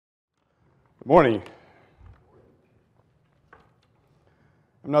Good morning.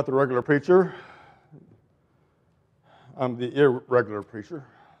 I'm not the regular preacher. I'm the irregular preacher,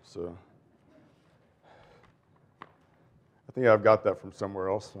 so I think I've got that from somewhere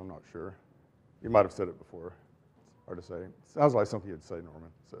else, I'm not sure. You might have said it before. It's hard to say. It sounds like something you'd say,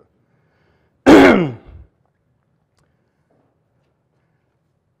 Norman. So.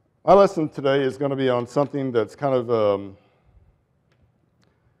 My lesson today is going to be on something that's kind of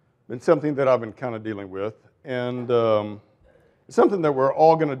been something that I've been kind of dealing with, and it's something that we're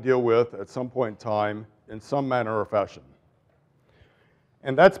all going to deal with at some point in time in some manner or fashion.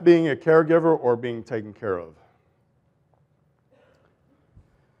 And that's being a caregiver or being taken care of.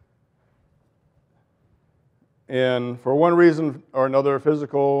 And for one reason or another,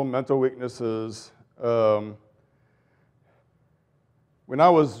 physical, mental weaknesses. When I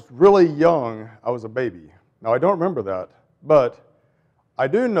was really young, I was a baby. Now, I don't remember that, but I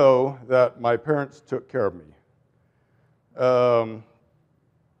do know that my parents took care of me.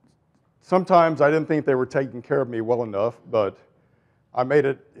 Sometimes I didn't think they were taking care of me well enough, but I made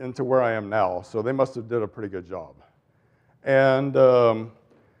it into where I am now, so they must have did a pretty good job. And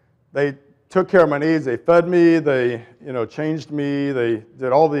they took care of my needs. They fed me. They, changed me. They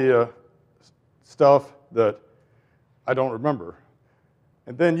did all the stuff that I don't remember.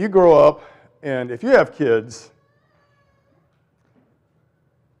 And then you grow up, and if you have kids,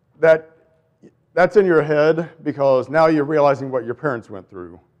 that's in your head because now you're realizing what your parents went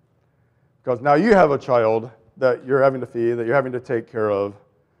through. Because now you have a child that you're having to feed, that you're having to take care of,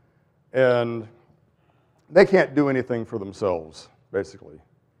 and they can't do anything for themselves, basically.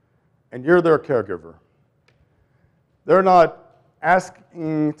 And you're their caregiver. They're not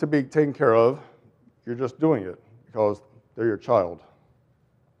asking to be taken care of, you're just doing it because they're your child.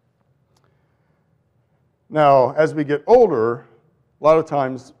 Now, as we get older, a lot of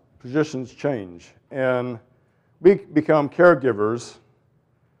times positions change, and we become caregivers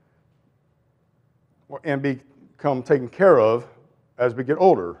and become taken care of as we get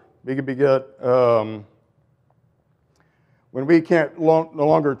older. When we can't no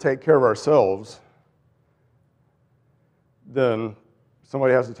longer take care of ourselves, then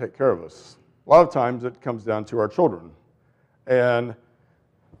somebody has to take care of us. A lot of times it comes down to our children. And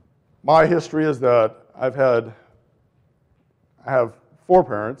my history is that I have 4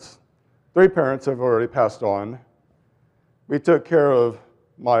 parents. 3 parents have already passed on. We took care of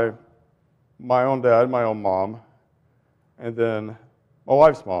my own dad, my own mom, and then my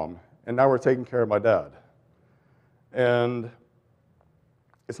wife's mom. And now we're taking care of my dad. And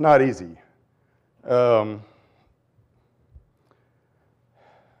it's not easy. And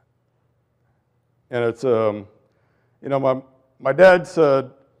it's, my dad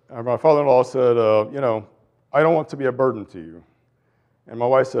said, or my father-in-law said, I don't want to be a burden to you. And my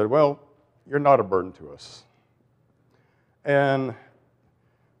wife said, well, you're not a burden to us. But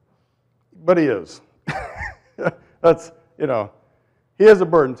he is. That's, he is a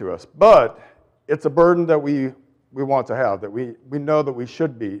burden to us. But it's a burden that we want to have, that we know that we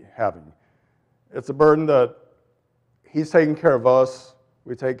should be having. It's a burden that he's taking care of us,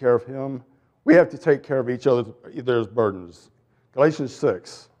 we take care of him. We have to take care of each other's burdens. Galatians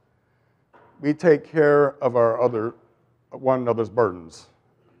 6, we take care of one another's burdens,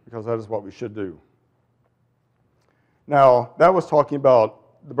 because that is what we should do. Now, that was talking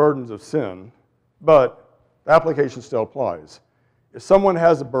about the burdens of sin, but the application still applies. If someone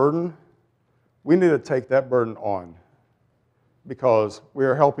has a burden, we need to take that burden on because we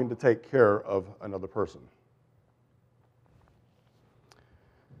are helping to take care of another person.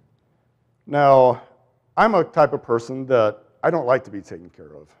 Now, I'm a type of person that I don't like to be taken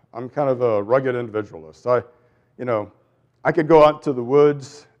care of. I'm kind of a rugged individualist. I could go out to the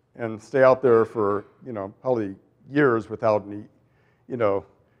woods and stay out there for, probably years without any,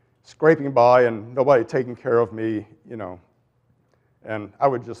 scraping by and nobody taking care of me, and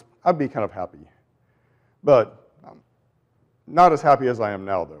I'd be kind of happy. But I'm not as happy as I am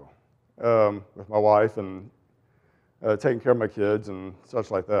now, though, with my wife and taking care of my kids and such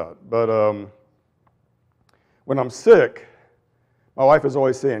like that. But when I'm sick, my wife is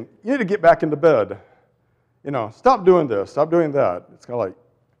always saying, you need to get back into bed. Stop doing this, stop doing that. It's kind of like,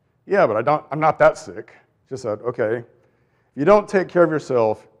 yeah, but I'm not that sick. She said, okay, if you don't take care of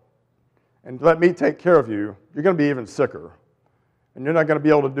yourself and let me take care of you, you're going to be even sicker. And you're not going to be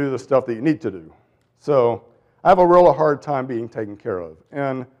able to do the stuff that you need to do. So I have a real hard time being taken care of.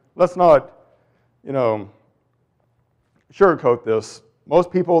 And let's not, sugarcoat this. Most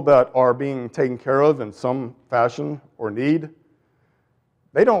people that are being taken care of in some fashion or need,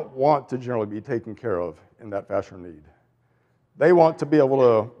 they don't want to generally be taken care of in that fashion or need. they want to be able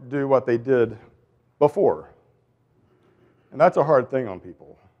to do what they did before. And that's a hard thing on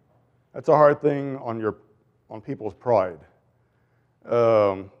people. That's a hard thing on people's pride,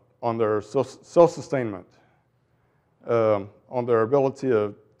 on their self-sustainment, on their ability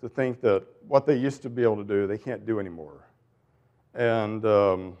to think that what they used to be able to do, they can't do anymore. And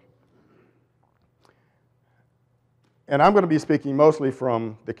I'm going to be speaking mostly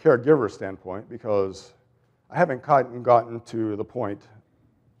from the caregiver standpoint because I haven't gotten to the point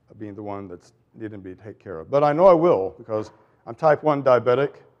of being the one that's needing to be taken care of. But I know I will because I'm type 1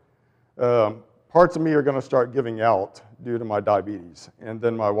 diabetic. Parts of me are going to start giving out due to my diabetes. And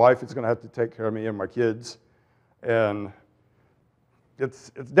then my wife is going to have to take care of me and my kids. And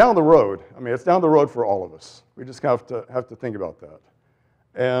it's down the road. I mean, it's down the road for all of us. We just have to think about that.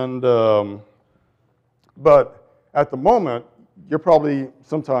 And but at the moment, you're probably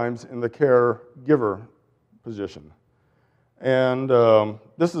sometimes in the caregiver position. And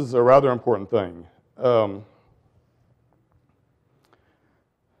this is a rather important thing. And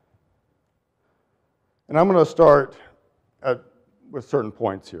I'm going to start with certain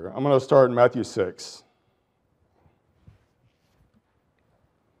points here. I'm going to start in Matthew 6.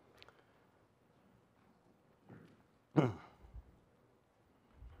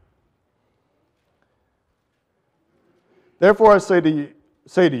 Therefore I say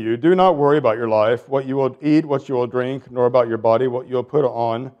to you, do not worry about your life, what you will eat, what you will drink, nor about your body, what you will put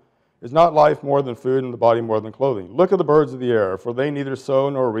on. Is not life more than food, and the body more than clothing? Look at the birds of the air, for they neither sow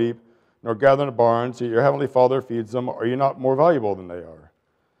nor reap, nor gather in barns, yet your heavenly Father feeds them. Are you not more valuable than they are?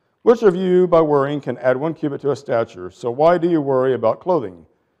 Which of you, by worrying, can add 1 cubit to his stature? So why do you worry about clothing?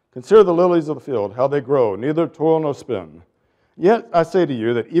 Consider the lilies of the field, how they grow, neither toil nor spin. Yet I say to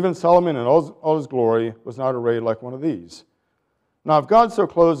you that even Solomon in all his glory was not arrayed like one of these. Now if God so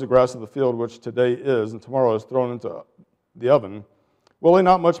clothes the grass of the field, which today is and tomorrow is thrown into the oven, will he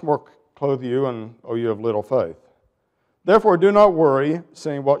not much more clothe you, and O you of little faith? Therefore do not worry,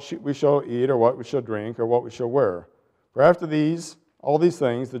 saying what we shall eat, or what we shall drink, or what we shall wear. For after all these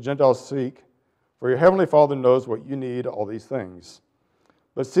things the Gentiles seek, for your heavenly Father knows what you need, all these things.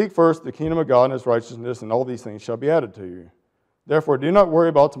 But seek first the kingdom of God and his righteousness, and all these things shall be added to you. Therefore do not worry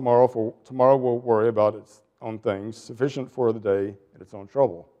about tomorrow, for tomorrow will worry about its own things, sufficient for the day and its own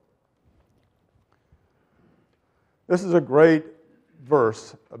trouble. This is a great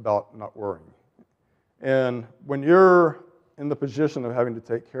verse about not worrying. And when you're in the position of having to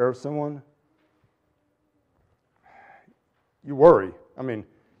take care of someone, you worry. I mean,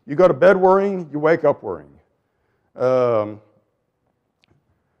 you go to bed worrying, you wake up worrying. I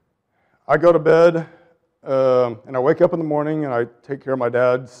go to bed and I wake up in the morning and I take care of my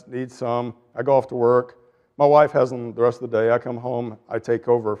dad's needs some. I go off to work. My wife has them the rest of the day. I come home, I take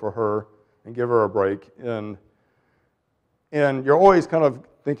over for her and give her a break. And you're always kind of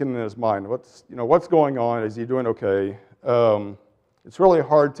thinking in his mind, what's going on? Is he doing okay? It's really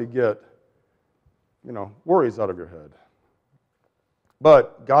hard to get, worries out of your head.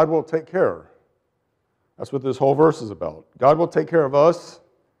 But God will take care. That's what this whole verse is about. God will take care of us,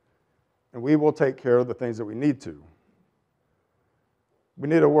 and we will take care of the things that we need to. We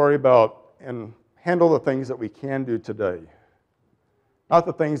need to worry about and handle the things that we can do today. Not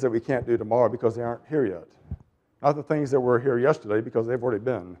the things that we can't do tomorrow because they aren't here yet. Not the things that were here yesterday because they've already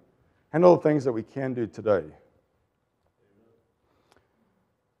been. Handle the things that we can do today.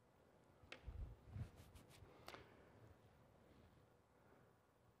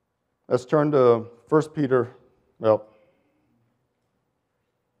 Let's turn to 1 Peter. Well,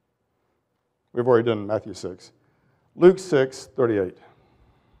 we've already done Matthew 6. Luke 6:38.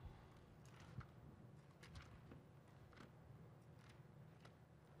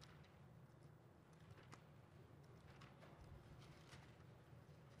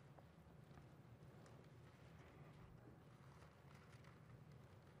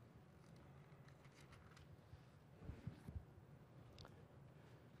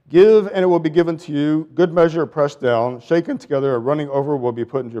 Give, and it will be given to you. Good measure, pressed down, shaken together, and running over will be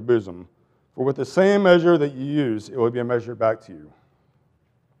put into your bosom. For with the same measure that you use, it will be measured back to you.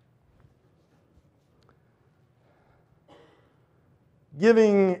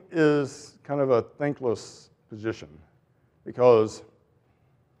 Giving is kind of a thankless position because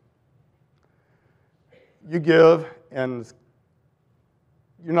you give and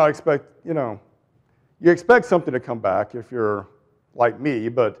you're not you expect something to come back if you're like me,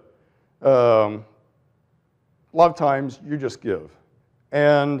 but a lot of times you just give.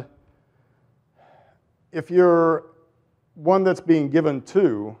 And if you're one that's being given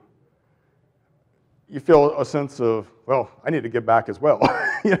to, you feel a sense of, well, I need to give back as well,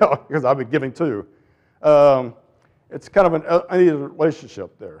 because I've been giving too. And it's kind of an uneasy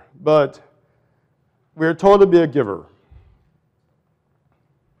relationship there. But we're told to be a giver.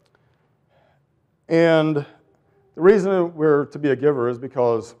 And the reason we're to be a giver is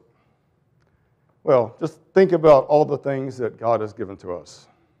because, well, just think about all the things that God has given to us.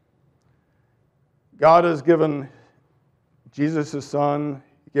 God has given Jesus his son.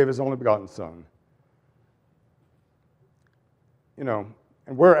 He gave his only begotten son. You know,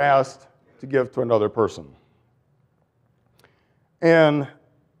 and we're asked to give to another person. And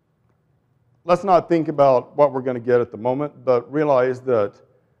let's not think about what we're going to get at the moment, but realize that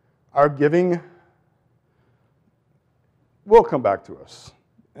our giving will come back to us.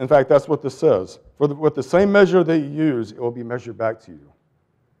 In fact, that's what this says. With the same measure that you use, it will be measured back to you.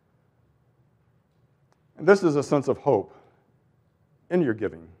 And this is a sense of hope in your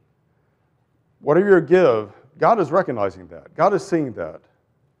giving. Whatever you give, God is recognizing that. God is seeing that.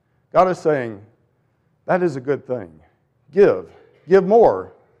 God is saying, that is a good thing. Give. Give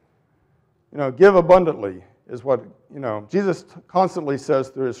more. You know, give abundantly is what, you know, Jesus constantly says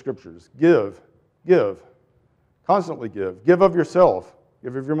through his scriptures. Give. Give. Constantly give. Give of yourself.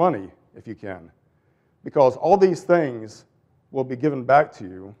 Give of your money if you can. Because all these things will be given back to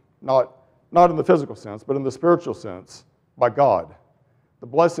you, not in the physical sense, but in the spiritual sense, by God. The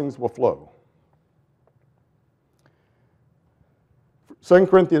blessings will flow. 2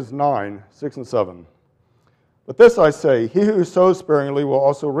 Corinthians 9, 6 and 7. But this I say, he who sows sparingly will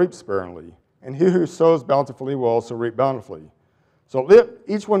also reap sparingly, and he who sows bountifully will also reap bountifully. So let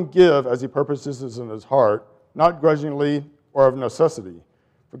each one give as he purposes in his heart, not grudgingly or of necessity.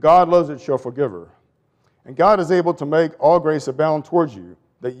 For God loves a cheerful giver. And God is able to make all grace abound towards you,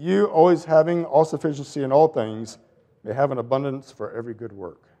 that you, always having all sufficiency in all things, may have an abundance for every good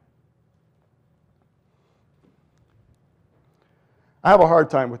work. I have a hard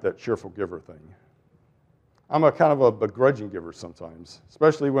time with that cheerful giver thing. I'm a kind of a begrudging giver sometimes,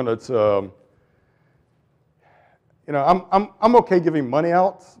 especially when it's, you know, I'm okay giving money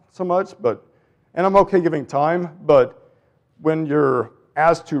out so much, and I'm okay giving time, but when you're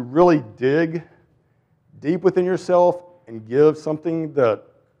asked to really dig deep within yourself and give something that,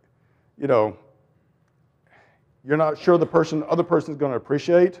 you know, you're not sure the other person's going to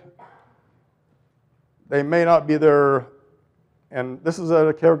appreciate, they may not be there. And this is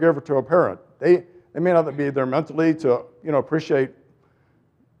a caregiver to a parent. They may not be there mentally to, you know, appreciate,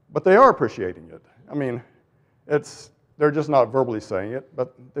 but they are appreciating it. I mean, they're just not verbally saying it,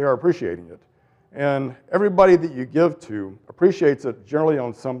 but they are appreciating it. And everybody that you give to appreciates it generally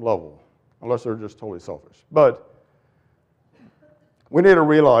on some level, unless they're just totally selfish. But we need to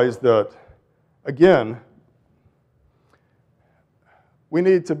realize that, again, we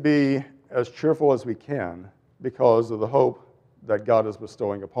need to be as cheerful as we can because of the hope that God is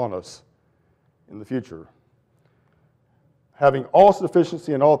bestowing upon us in the future. Having all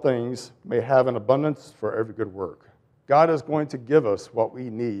sufficiency in all things, may have an abundance for every good work. God is going to give us what we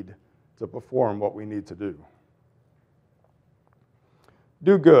need to perform what we need to do.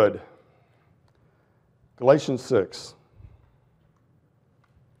 Do good. Galatians 6.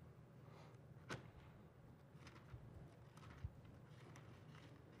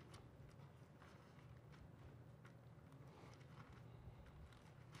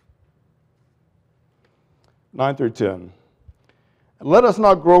 (9 through 10). And let us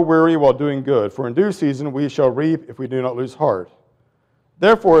not grow weary while doing good, for in due season we shall reap if we do not lose heart.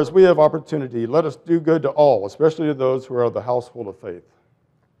 Therefore, as we have opportunity, let us do good to all, especially to those who are of the household of faith.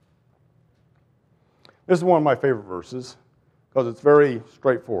 This is one of my favorite verses because it's very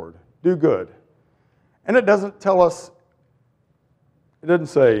straightforward. Do good. And it doesn't tell us, it doesn't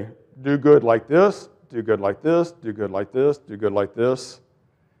say, do good like this, do good like this, do good like this, do good like this.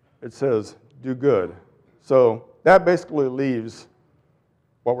 It says, do good. So that basically leaves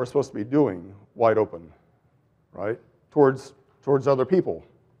what we're supposed to be doing wide open, right, towards other people.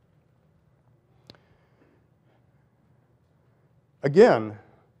 Again,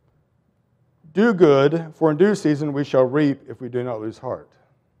 do good, for in due season we shall reap if we do not lose heart.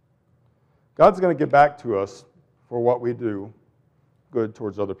 God's going to get back to us for what we do good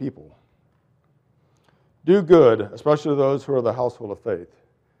towards other people. Do good, especially to those who are the household of faith.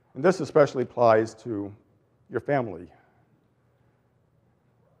 And this especially applies to your family.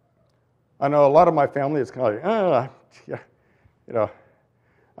 I know a lot of my family is kind of like, yeah, you know,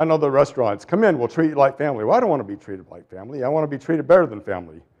 I know the restaurants, come in, we'll treat you like family. Well, I don't want to be treated like family. I want to be treated better than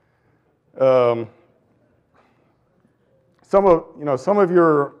family. Some of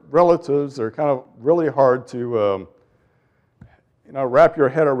your relatives are kind of really hard to, wrap your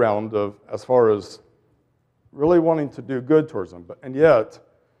head around as far as really wanting to do good towards them. And yet,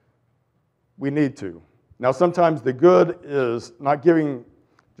 we need to. Now, sometimes the good is not giving,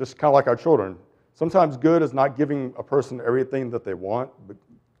 just kind of like our children. Sometimes good is not giving a person everything that they want, but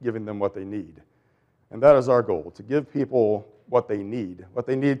giving them what they need. And that is our goal, to give people what they need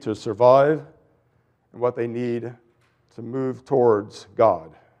to survive and what they need to move towards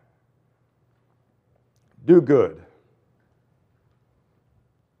God. Do good.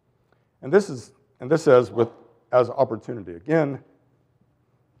 And this says as opportunity. Again,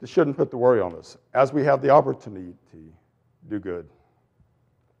 this shouldn't put the worry on us. As we have the opportunity, do good.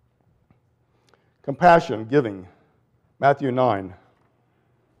 Compassion, giving. Matthew 9.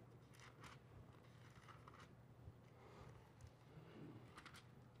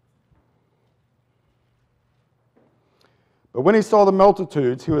 But when he saw the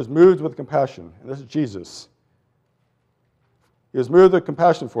multitudes, he was moved with compassion. And this is Jesus. He was moved with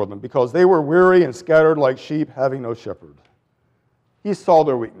compassion for them because they were weary and scattered like sheep having no shepherd. He saw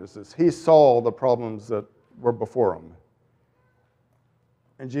their weaknesses. He saw the problems that were before him.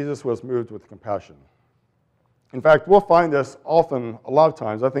 And Jesus was moved with compassion. In fact, we'll find this often, a lot of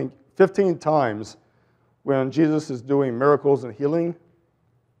times. I think 15 times when Jesus is doing miracles and healing,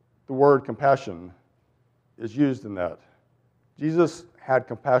 the word compassion is used in that. Jesus had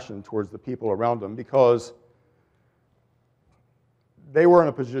compassion towards the people around him because they were in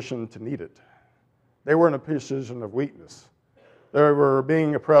a position to need it. They were in a position of weakness. They were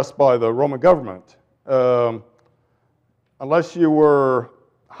being oppressed by the Roman government. Unless you were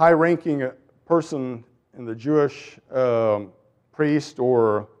a high-ranking person in the Jewish priest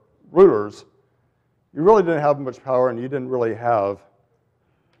or rulers, you really didn't have much power, and you didn't really have,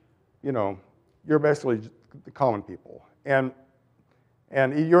 you're basically the common people. And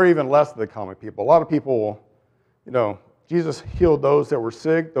you're even less than the common people. A lot of people, Jesus healed those that were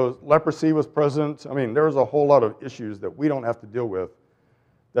sick. Leprosy was present. I mean, there was a whole lot of issues that we don't have to deal with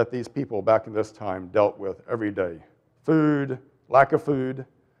that these people back in this time dealt with every day. Food, lack of food.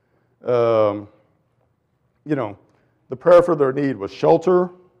 The prayer for their need was shelter,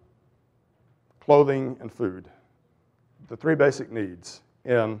 clothing, and food. The three basic needs.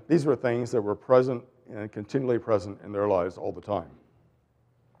 And these were things that were present and continually present in their lives all the time.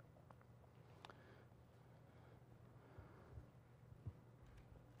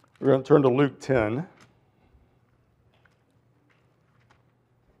 We're going to turn to Luke 10.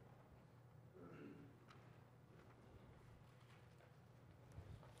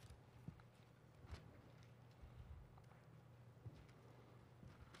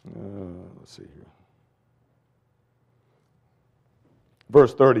 Let's see here.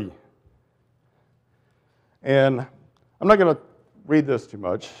 Verse 30. And I'm not going to read this too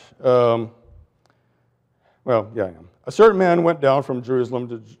much. Well, yeah, I am. A certain man went down from Jerusalem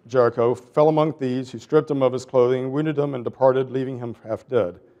to Jericho, fell among thieves, who stripped him of his clothing, wounded him, and departed, leaving him half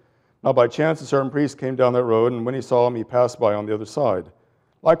dead. Now by chance a certain priest came down that road, and when he saw him, he passed by on the other side.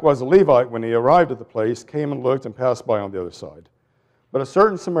 Likewise a Levite, when he arrived at the place, came and looked and passed by on the other side. But a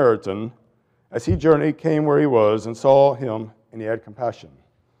certain Samaritan, as he journeyed, came where he was, and saw him, and he had compassion.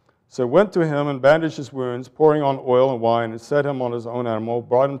 So went to him and bandaged his wounds, pouring on oil and wine, and set him on his own animal,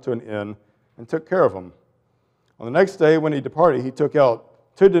 brought him to an inn, and took care of him. On the next day, when he departed, he took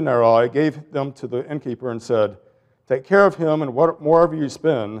out 2 denarii, gave them to the innkeeper, and said, "Take care of him, and whatever you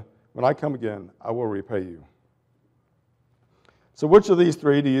spend, when I come again, I will repay you." So which of these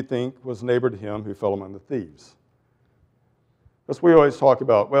three do you think was neighbor to him who fell among the thieves? Because we always talk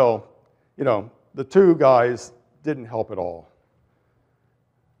about, the two guys didn't help at all.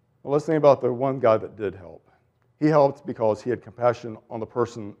 Well, let's think about the one guy that did help. He helped because he had compassion on the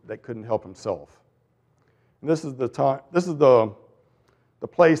person that couldn't help himself. And this is the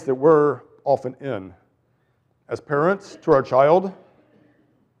place that we're often in. As parents to our child,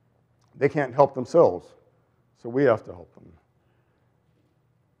 they can't help themselves, so we have to help them.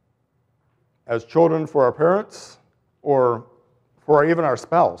 As children for our parents, or for even our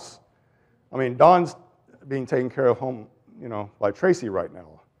spouse. I mean, Dawn's being taken care of home, by Tracy right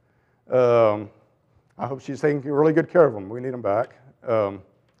now. I hope she's taking really good care of him. We need him back.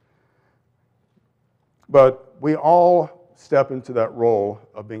 But we all step into that role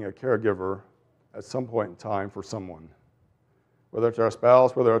of being a caregiver at some point in time for someone, whether it's our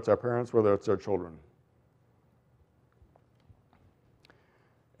spouse, whether it's our parents, whether it's our children.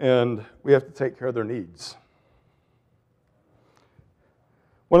 And we have to take care of their needs.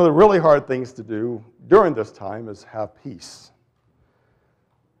 One of the really hard things to do during this time is have peace.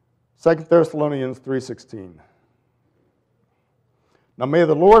 2 Thessalonians 3:16. Now may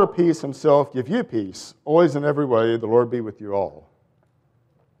the Lord of peace himself give you peace, always and every way, the Lord be with you all.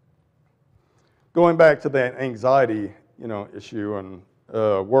 Going back to that anxiety, issue and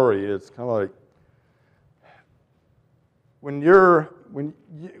worry, it's kind of like when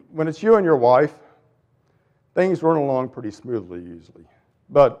it's you and your wife, things run along pretty smoothly usually.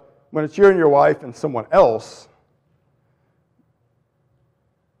 But when it's you and your wife and someone else,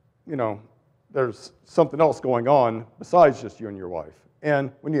 there's something else going on besides just you and your wife.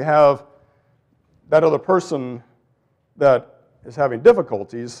 And when you have that other person that is having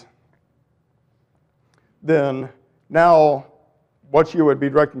difficulties, then now what you would be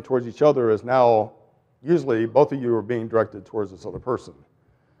directing towards each other is now usually both of you are being directed towards this other person.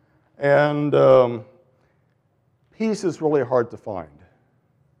 And peace is really hard to find.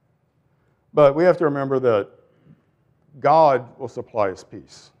 But we have to remember that God will supply us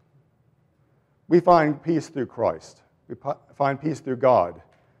peace. We find peace through Christ. We find peace through God.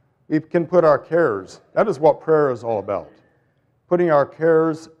 We can put our cares. That is what prayer is all about. Putting our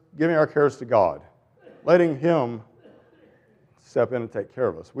cares, giving our cares to God. Letting Him step in and take care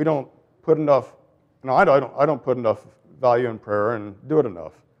of us. We don't put enough, I don't put enough value in prayer and do it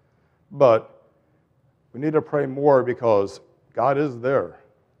enough. But we need to pray more because God is there.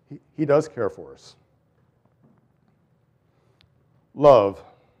 He does care for us. Love.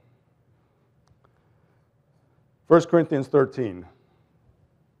 1 Corinthians 13.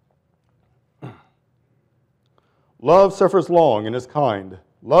 Love suffers long and is kind.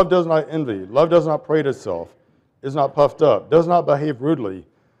 Love does not envy. Love does not parade itself, is not puffed up, does not behave rudely,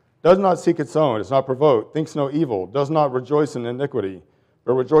 does not seek its own, is not provoked, thinks no evil, does not rejoice in iniquity,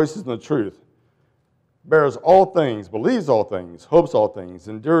 but rejoices in the truth, bears all things, believes all things, hopes all things,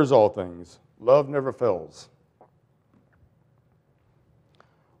 endures all things. Love never fails.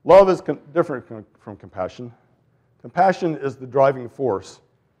 Love is different from compassion. Compassion is the driving force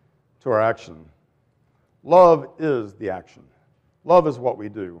to our action. Love is the action. Love is what we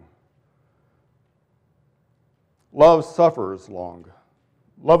do. Love suffers long.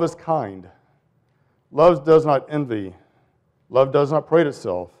 Love is kind. Love does not envy. Love does not parade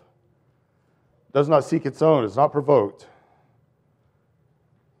itself. Does not seek its own, is not provoked.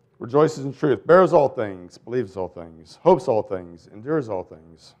 Rejoices in truth, bears all things, believes all things, hopes all things, endures all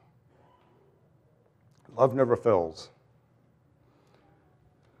things. Love never fails.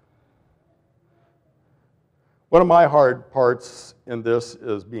 One of my hard parts in this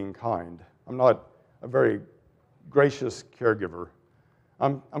is being kind. I'm not a very gracious caregiver.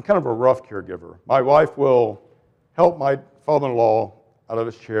 I'm kind of a rough caregiver. My wife will help my father-in-law out of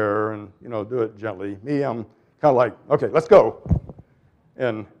his chair and do it gently. Me, I'm kind of like, okay, let's go.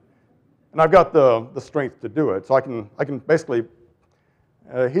 And I've got the strength to do it. So I can basically,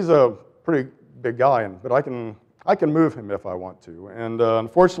 he's a pretty big guy, but I can move him if I want to. And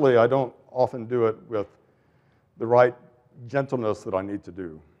unfortunately, I don't often do it with the right gentleness that I need to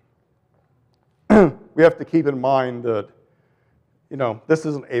do. We have to keep in mind that, this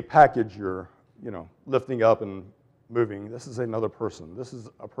isn't a package you're, lifting up and moving. This is another person. This is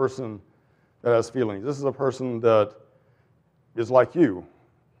a person that has feelings. This is a person that is like you,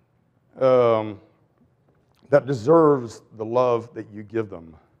 that deserves the love that you give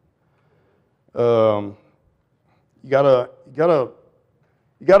them. You gotta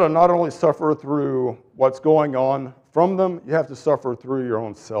not only suffer through what's going on from them, you have to suffer through your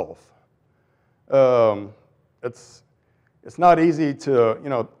own self. It's not easy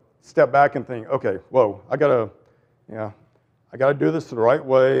to step back and think, okay, whoa, I gotta do this the right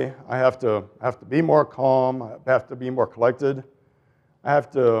way. I have to be more calm. I have to be more collected. I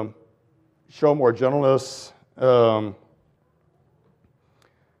have to show more gentleness. I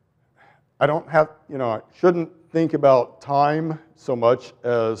shouldn't think about time so much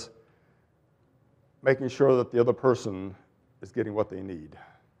as making sure that the other person is getting what they need.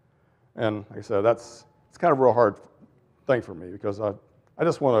 And like I said, it's kind of a real hard thing for me because I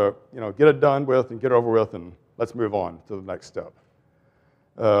just want to get it done with and get over with and let's move on to the next step.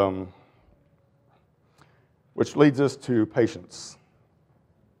 Which leads us to patience.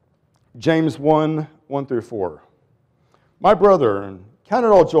 James 1:1-4. My brethren, count it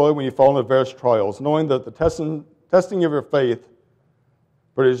all joy when you fall into various trials, knowing that the testing of your faith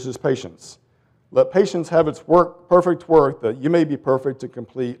produces patience. Let patience have its perfect work, that you may be perfect and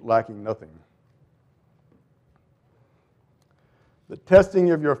complete, lacking nothing. The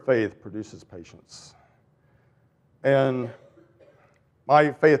testing of your faith produces patience. And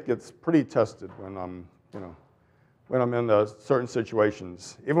my faith gets pretty tested when I'm in certain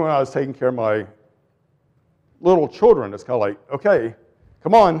situations. Even when I was taking care of my little children, it's kind of like, okay,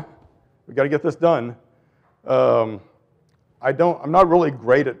 come on, we got to get this done. I'm not really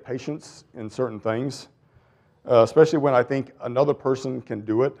great at patience in certain things, especially when I think another person can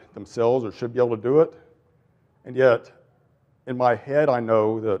do it themselves or should be able to do it. And yet, in my head, I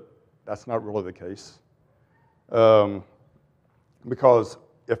know that that's not really the case. Because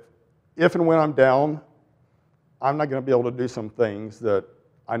if and when I'm down, I'm not going to be able to do some things that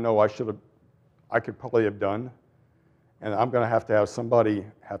I know I could probably have done, and I'm going to have somebody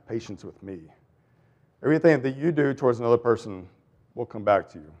have patience with me. Everything that you do towards another person will come back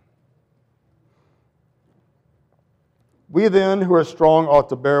to you. We then, who are strong, ought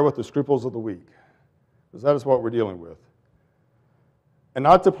to bear with the scruples of the weak, because that is what we're dealing with. And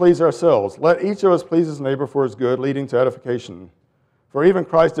not to please ourselves. Let each of us please his neighbor for his good, leading to edification. For even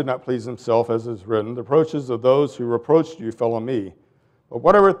Christ did not please himself, as is written, the reproaches of those who reproached you fell on me. But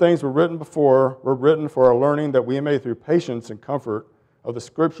whatever things were written before were written for our learning, that we may through patience and comfort of the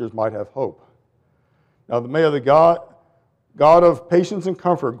Scriptures might have hope. Now may the God of patience and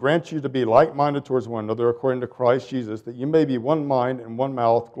comfort grant you to be like-minded towards one another according to Christ Jesus, that you may be one mind and one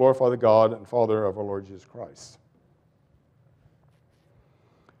mouth, glorify the God and Father of our Lord Jesus Christ.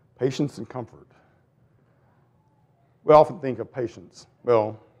 Patience and comfort. We often think of patience.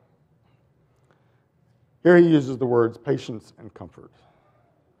 Well, here he uses the words patience and comfort.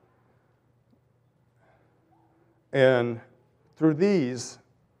 And through these,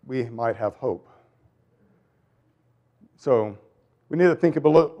 we might have hope. So we need to think a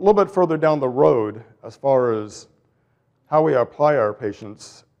little bit further down the road as far as how we apply our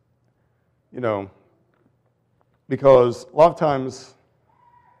patience, because a lot of times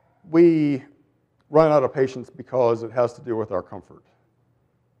we run out of patience because it has to do with our comfort.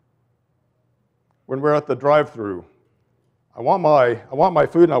 When we're at the drive-thru, I want my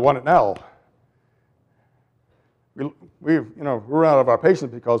food and I want it now. We're out of our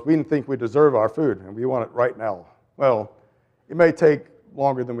patience because we think we deserve our food and we want it right now. Well, it may take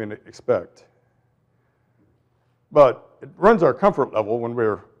longer than we expect, but it runs our comfort level when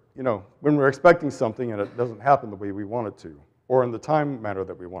we're expecting something and it doesn't happen the way we want it to, or in the time manner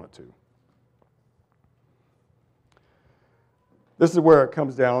that we want it to. This is where it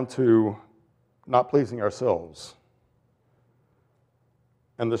comes down to not pleasing ourselves.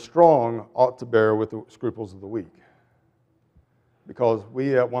 And the strong ought to bear with the scruples of the weak, because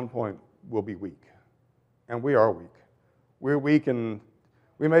we at one point will be weak, and we are weak. We're weak, and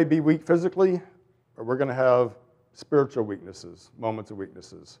we may be weak physically, or we're going to have spiritual weaknesses, moments of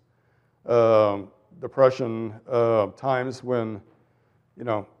weaknesses, depression, times when,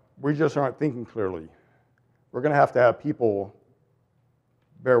 we just aren't thinking clearly. We're going to have people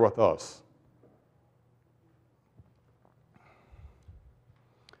bear with us.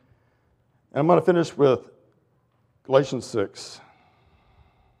 And I'm going to finish with Galatians 6.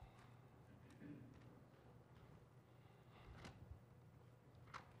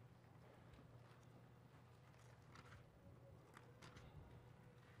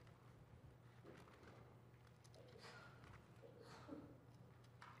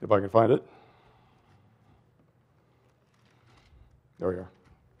 If I can find it. There we are.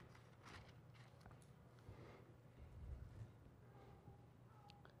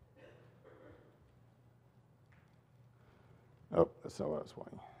 Oh, that's not what I was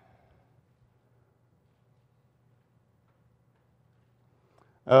wanting.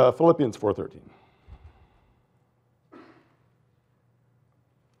 Philippians 4:13.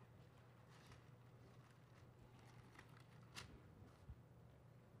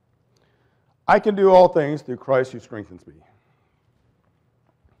 I can do all things through Christ who strengthens me.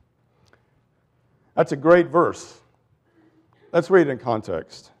 That's a great verse. Let's read it in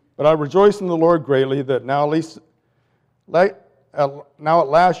context. But I rejoice in the Lord greatly that now at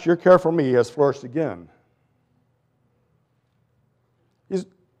last your care for me has flourished again.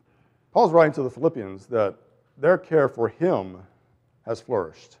 Paul's writing to the Philippians that their care for him has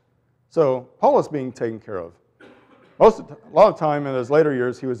flourished. So Paul is being taken care of. A lot of time in his later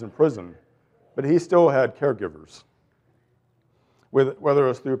years he was in prison, but he still had caregivers, whether it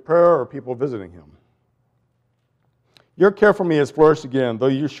was through prayer or people visiting him. Your care for me has flourished again, though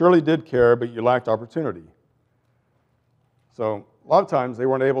you surely did care, but you lacked opportunity. So a lot of times they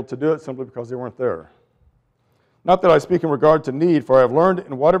weren't able to do it simply because they weren't there. Not that I speak in regard to need, for I have learned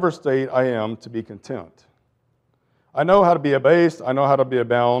in whatever state I am to be content. I know how to be abased, I know how to be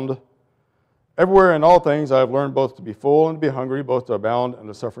abound. Everywhere in all things I have learned both to be full and to be hungry, both to abound and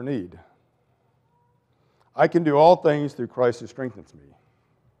to suffer need. I can do all things through Christ who strengthens me.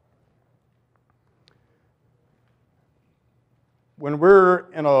 When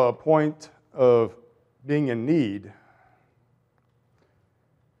we're in a point of being in need,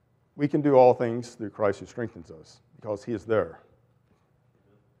 we can do all things through Christ who strengthens us, because he is there.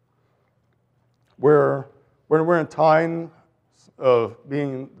 When we're in time of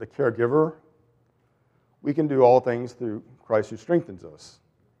being the caregiver, we can do all things through Christ who strengthens us,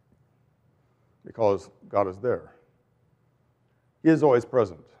 because God is there. He is always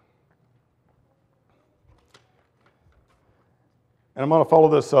present. And I'm going to follow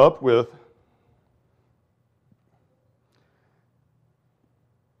this up with,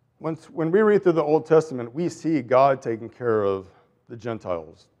 when we read through the Old Testament, we see God taking care of the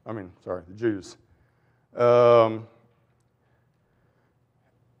the Jews.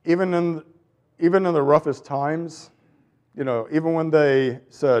 Even in the roughest times, even when they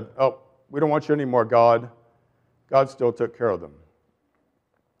said, "Oh, we don't want you anymore, God," God still took care of them.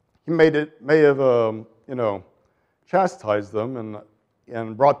 He may have chastised them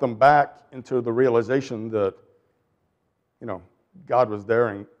and brought them back into the realization that, God was there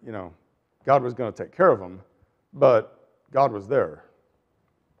and, God was going to take care of them, but God was there.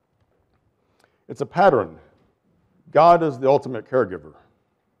 It's a pattern. God is the ultimate caregiver.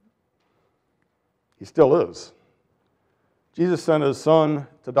 He still is. Jesus sent his son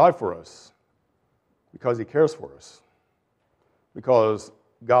to die for us because he cares for us, because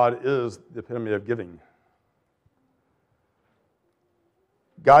God is the epitome of giving.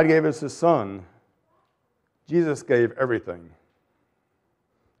 God gave us his son. Jesus gave everything.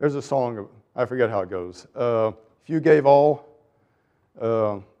 There's a song, I forget how it goes. Few gave all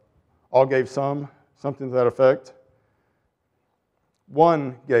gave some, something to that effect.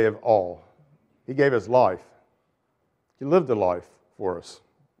 One gave all. He gave his life. He lived a life for us.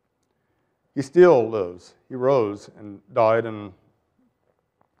 He still lives. He rose and died and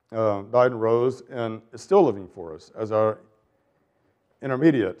rose and is still living for us as our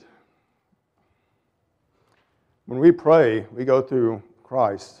intermediate. When we pray, we go through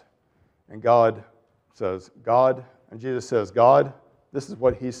Christ, and God says, God, and Jesus says, God, this is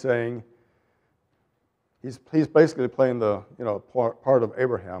what he's saying. He's basically playing the part of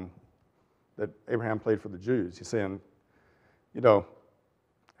Abraham that Abraham played for the Jews. He's saying,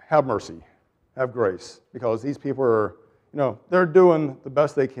 have mercy, have grace, because these people are, they're doing the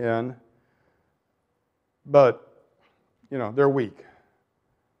best they can, but, they're weak.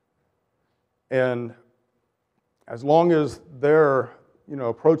 And as long as they're,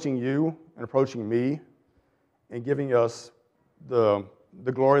 approaching you and approaching me and giving us the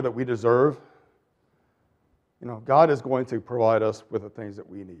glory that we deserve, God is going to provide us with the things that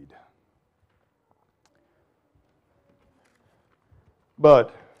we need.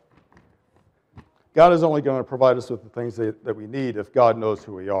 But God is only going to provide us with the things that we need if God knows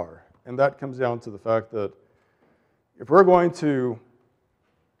who we are. And that comes down to the fact that if we're going to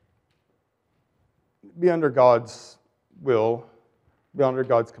be under God's will, be under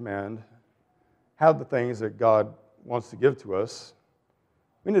God's command, have the things that God wants to give to us,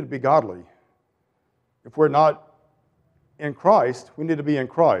 we need to be godly. If we're not in Christ, we need to be in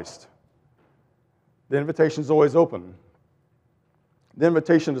Christ. The invitation is always open. The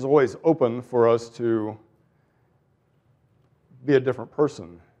invitation is always open for us to be a different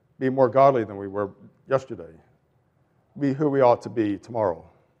person, be more godly than we were yesterday, be who we ought to be tomorrow.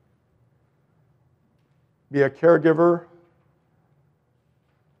 Be a caregiver,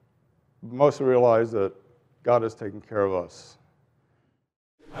 mostly realize that God is taking care of us.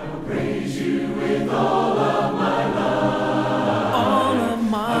 I will praise you with all